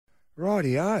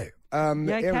Rightio.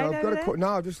 okay Erin, over there? No,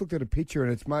 I've just looked at a picture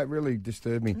and it's really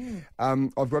disturbed me.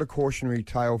 I've got a cautionary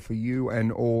tale for you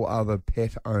and all other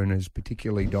pet owners,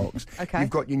 particularly dogs. Okay. You've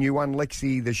got your new one,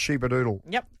 Lexi the Sheepadoodle.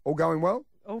 Yep. All going well?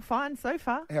 All fine so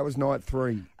far. How was night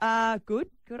 3? Good.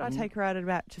 I take her out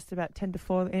at just about 10 to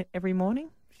 4 every morning.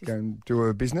 Go and do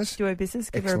her business? Do her business,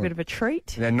 give her a bit of a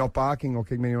treat. And not barking or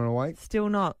keeping anyone awake? Still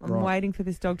not. I'm waiting for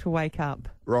this dog to wake up.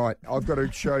 Right. I've got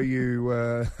to show you.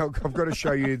 I've got to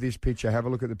show you this picture. Have a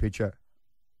look at the picture.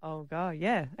 Oh God,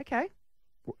 yeah. Okay.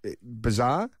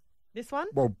 Bizarre. This one?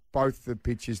 Well, both the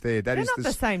pictures there. They're not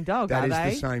the same dog, that are is they?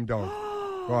 the same dog.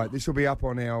 Right. This will be up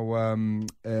on our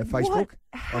Facebook,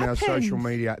 on our social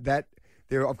media.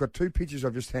 I've got 2 pictures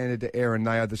I've just handed to Erin.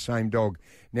 They are the same dog.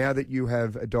 Now that you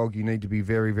have a dog, you need to be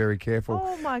very, very careful.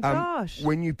 Oh, my gosh.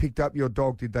 When you picked up your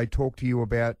dog, did they talk to you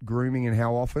about grooming and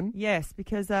how often? Yes,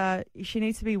 because she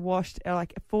needs to be washed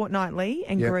like fortnightly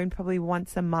and groomed probably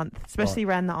once a month, especially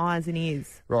around the eyes and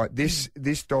ears. Right. This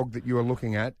dog that you are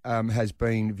looking at has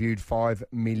been viewed 5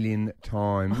 million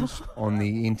times on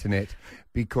the internet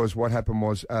because what happened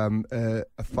was a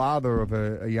father of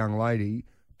a young lady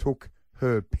took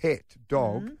her pet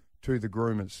dog to the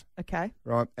groomers. Okay.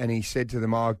 Right. And he said to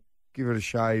them, give it a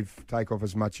shave, take off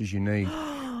as much as you need.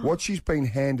 What she's been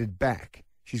handed back,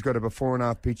 she's got a before and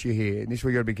after picture here, and this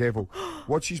we've got to be careful.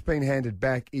 What she's been handed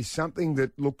back is something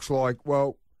that looks like,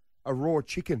 a raw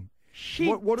chicken.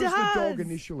 What is the dog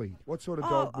initially? What sort of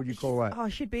dog would you call that? Oh,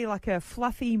 she'd be like a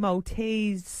fluffy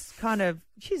Maltese kind of.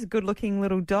 She's a good-looking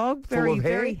little dog. Full of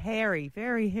hair? Very hairy,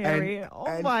 very hairy.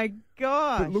 My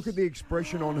gosh! But look at the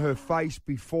expression on her face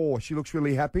before. She looks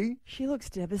really happy. She looks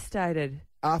devastated.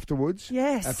 Afterwards?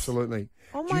 Yes. Absolutely.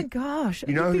 Oh my gosh!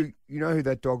 You know who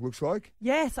that dog looks like?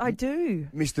 Yes, I do.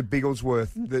 Mr.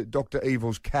 Bigglesworth, the Dr.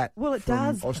 Evil's cat. Well, it from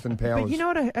does. Austin Powers. But you know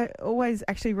what it always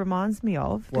actually reminds me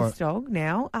of, this dog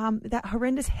now? That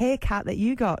horrendous haircut that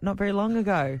you got not very long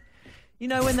ago. You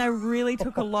know, when they really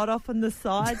took a lot off on the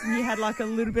sides and you had like a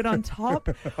little bit on top?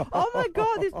 Oh, my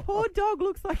God, this poor dog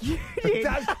looks like you did.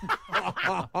 That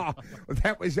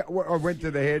was, I went to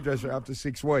the hairdresser after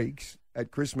 6 weeks at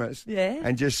Christmas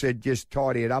and just said, just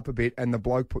tidy it up a bit. And the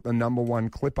bloke put the number 1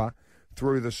 clipper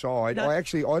through the side. No. I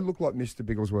look like Mr.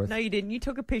 Bigglesworth. No, you didn't. You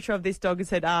took a picture of this dog and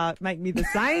said, make me the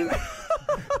same.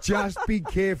 Just be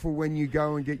careful when you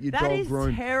go and get your dog groomed.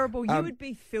 That is terrible. You would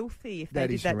be filthy if they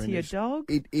did that horrendous. to your dog.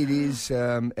 It is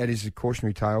a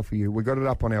cautionary tale for you. We got it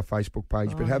up on our Facebook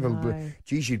page, but have a look.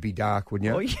 Geez, you'd be dark, wouldn't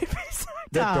you? Oh, you'd be so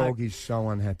That dark. dog is so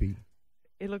unhappy.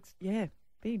 It looks,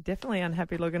 be definitely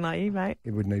unhappy looking like you, mate.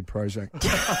 It would need Prozac.